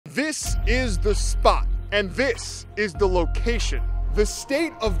This is the spot, and this is the location. The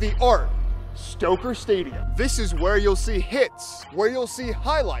state-of-the-art Stoker Stadium. This is where you'll see hits, where you'll see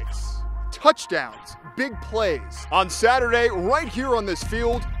highlights, touchdowns, big plays. On Saturday, right here on this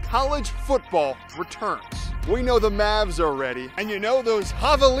field, college football returns. We know the Mavs are ready, and you know those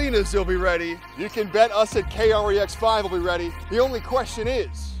Javelinas will be ready. You can bet us at KREX5 will be ready. The only question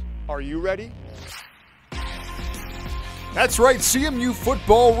is, are you ready? That's right, CMU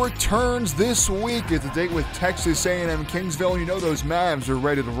Football returns this week. It's a date with Texas A&M Kingsville. You know those Mavs are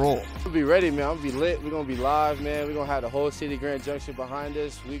ready to roll. We'll be ready, man. I'm gonna be lit. We're gonna be live, man. We're gonna have the whole city, Grand Junction, behind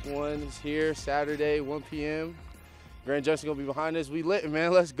us. Week 1 is here, Saturday, 1 p.m. Grand Junction gonna be behind us. We lit,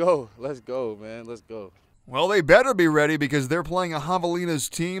 man. Let's go. Let's go, man. Let's go. Well, they better be ready because they're playing a Javelina's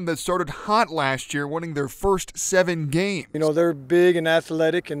team that started hot last year, winning their first 7 games. You know, they're big and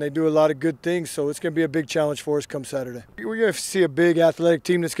athletic, and they do a lot of good things, so it's going to be a big challenge for us come Saturday. We're going to see a big athletic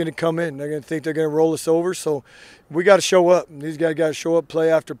team that's going to come in. They're going to think they're going to roll us over, so we got to show up. These guys got to show up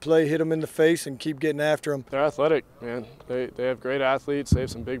play after play, hit them in the face, and keep getting after them. They're athletic, man. They have great athletes. They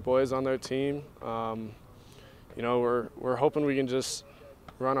have some big boys on their team. You know, we're hoping we can just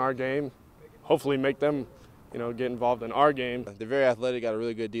run our game, hopefully make them, you know, get involved in our game. They're very athletic, got a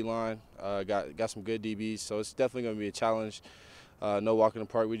really good D-line, got some good DBs, so it's definitely going to be a challenge. No walk in the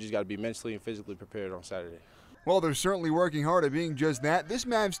park. We just got to be mentally and physically prepared on Saturday. Well, they're certainly working hard at being just that. This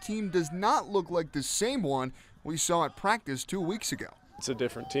Mavs team does not look like the same one we saw at practice 2 weeks ago. It's a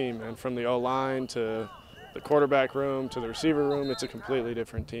different team, man. From the O-line to the quarterback room to the receiver room, it's a completely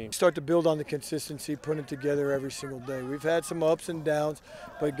different team. Start to build on the consistency, putting it together every single day. We've had some ups and downs,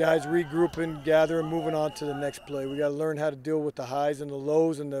 but guys regrouping, gathering, moving on to the next play. We got to learn how to deal with the highs and the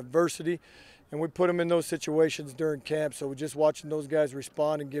lows and the adversity, and we put them in those situations during camp. So just watching those guys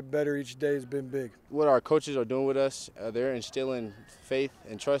respond and get better each day has been big. What our coaches are doing with us, they're instilling faith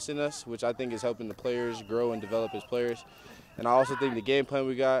and trust in us, which I think is helping the players grow and develop as players. And I also think the game plan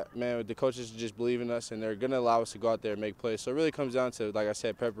we got, man, the coaches just believe in us, and they're going to allow us to go out there and make plays. So it really comes down to, like I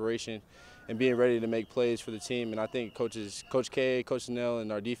said, preparation and being ready to make plays for the team. And I think Coach K, Coach Nell,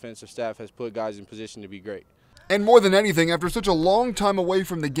 and our defensive staff has put guys in position to be great. And more than anything, after such a long time away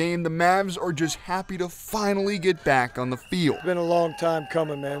from the game, the Mavs are just happy to finally get back on the field. It's been a long time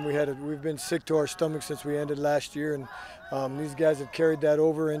coming, man. We've been sick to our stomachs since we ended last year, and these guys have carried that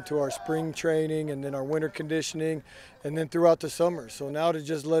over into our spring training and then our winter conditioning and then throughout the summer. So now to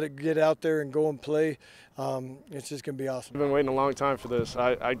just let it get out there and go and play, it's just going to be awesome. I've been waiting a long time for this.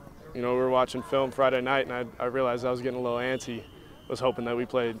 You know, we were watching film Friday night, and I realized I was getting a little antsy. Was hoping that we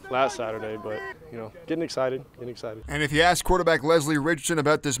played last Saturday, but, you know, getting excited. And if you ask quarterback Leslie Richardson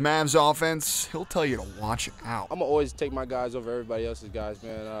about this Mavs offense, he'll tell you to watch out. I'm going to always take my guys over everybody else's guys,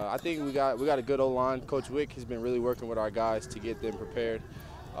 man. I think we got a good O-line. Coach Wick has been really working with our guys to get them prepared.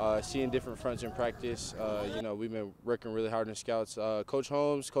 Seeing different fronts in practice. You know, we've been working really hard in scouts. Coach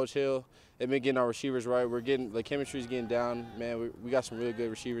Holmes, Coach Hill, they've been getting our receivers right. The chemistry's getting down, man. We got some really good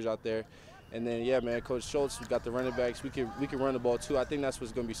receivers out there. And then, yeah, man, Coach Schultz, we got the running backs. We can run the ball too. I think that's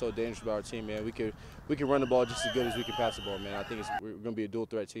what's going to be so dangerous about our team, man. We can run the ball just as good as we can pass the ball, man. I think we're going to be a dual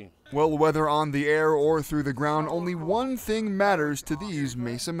threat team. Well, whether on the air or through the ground, only one thing matters to these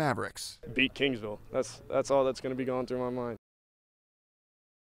Mesa Mavericks. Beat Kingsville. That's all that's going to be going through my mind.